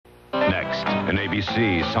Next, an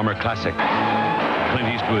ABC summer classic.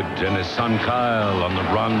 Clint Eastwood and his son Kyle on the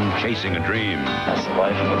run chasing a dream. That's the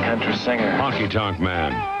life of a country singer. HonkyTonk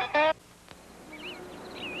Man.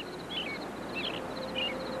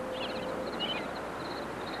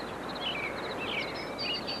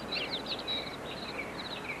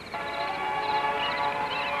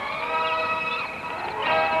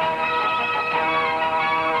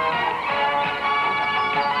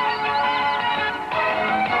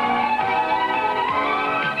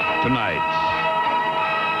 Tonight,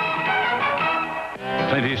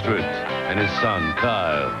 Clint Eastwood and his son,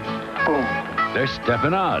 Kyle. Oh. They're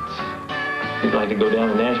stepping out. You'd like to go down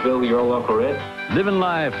to Nashville with your old Uncle Red? Living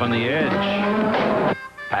life on the edge.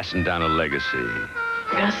 Passing down a legacy. You're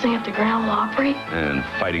gonna sing at the Grand Ole Opry? And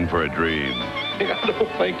fighting for a dream. I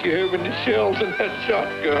don't think you're having the shells in that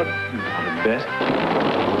shotgun. The best?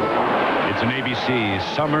 It's an ABC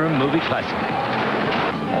summer movie classic.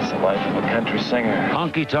 That's the life of a country singer.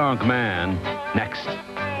 HonkyTonk Man, next.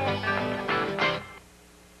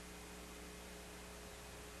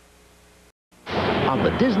 On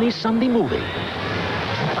the Disney Sunday movie,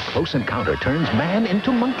 a close encounter turns man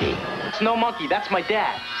into monkey. It's no monkey, that's my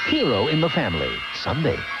dad. Hero in the family,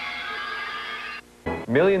 Sunday.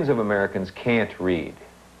 Millions of Americans can't read.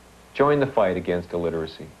 Join the fight against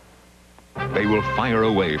illiteracy. They will fire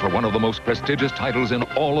away for one of the most prestigious titles in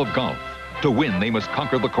all of golf. To win, they must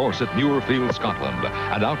conquer the course at Muirfield, Scotland,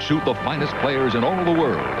 and outshoot the finest players in all the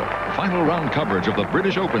world. Final round coverage of the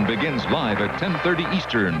British Open begins live at 10:30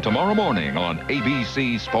 Eastern tomorrow morning on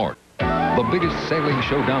ABC Sport. The biggest sailing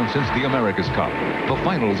showdown since the America's Cup. The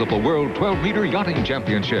finals of the World 12-meter Yachting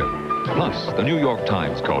Championship. Plus, the New York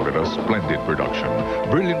Times called it a splendid production.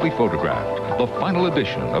 Brilliantly photographed. The final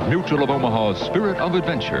edition of Mutual of Omaha's Spirit of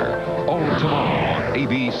Adventure. All tomorrow on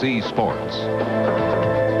ABC Sports.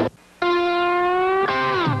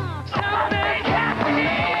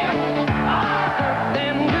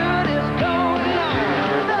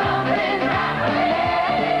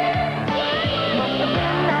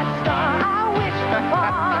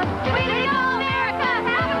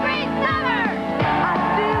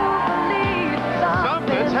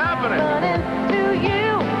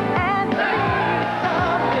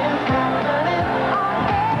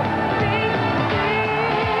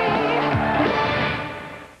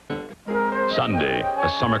 Sunday, a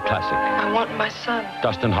summer classic. I want my son.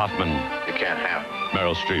 Dustin Hoffman. You can't have him.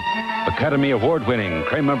 Meryl Streep. Academy Award-winning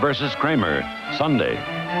Kramer versus Kramer. Sunday.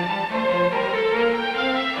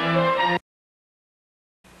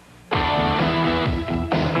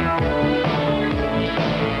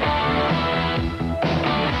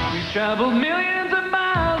 We've traveled millions of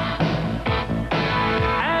miles,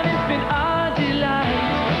 and it's been our delight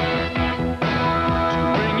to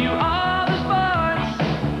bring you all the sports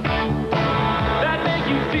that make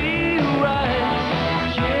you feel right.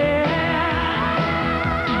 Yeah.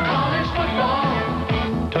 College football,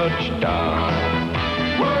 touchdown.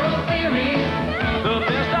 World Series, the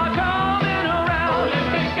best are coming around.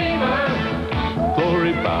 Olympic fever,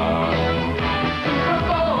 glory bound. Super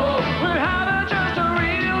Bowl, we're having just a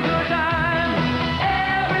real good time.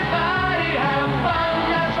 Everybody have fun,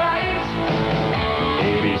 that's right.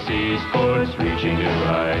 ABC Sports reaching new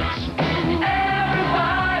heights.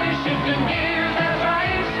 Everybody shifting gears, that's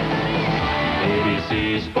right.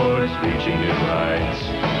 ABC Sports reaching new heights.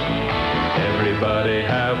 Everybody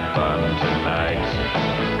have fun tonight.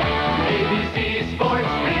 ABC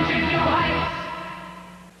Sports reaching new heights.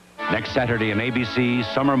 Next Saturday, an ABC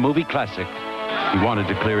summer movie classic. He wanted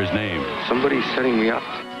to clear his name. Somebody's setting me up.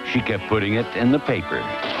 She kept putting it in the paper.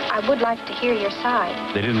 I would like to hear your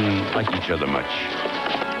side. They didn't like each other much.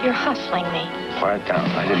 You're hustling me. Quiet down.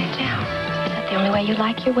 I didn't. Quiet down. Is that the only way you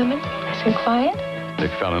like your women? Nice and quiet? They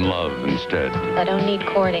fell in love instead. I don't need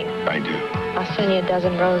courting. I do. I'll send you a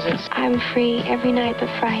dozen roses. I'm free every night but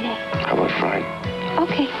Friday. How about Friday?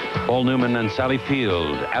 Okay. Paul Newman and Sally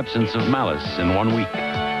Field, Absence of Malice in 1 week.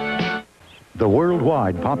 The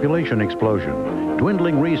worldwide population explosion.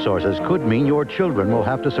 Dwindling resources could mean your children will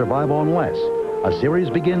have to survive on less. A series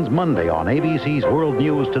begins Monday on ABC's World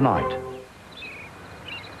News Tonight.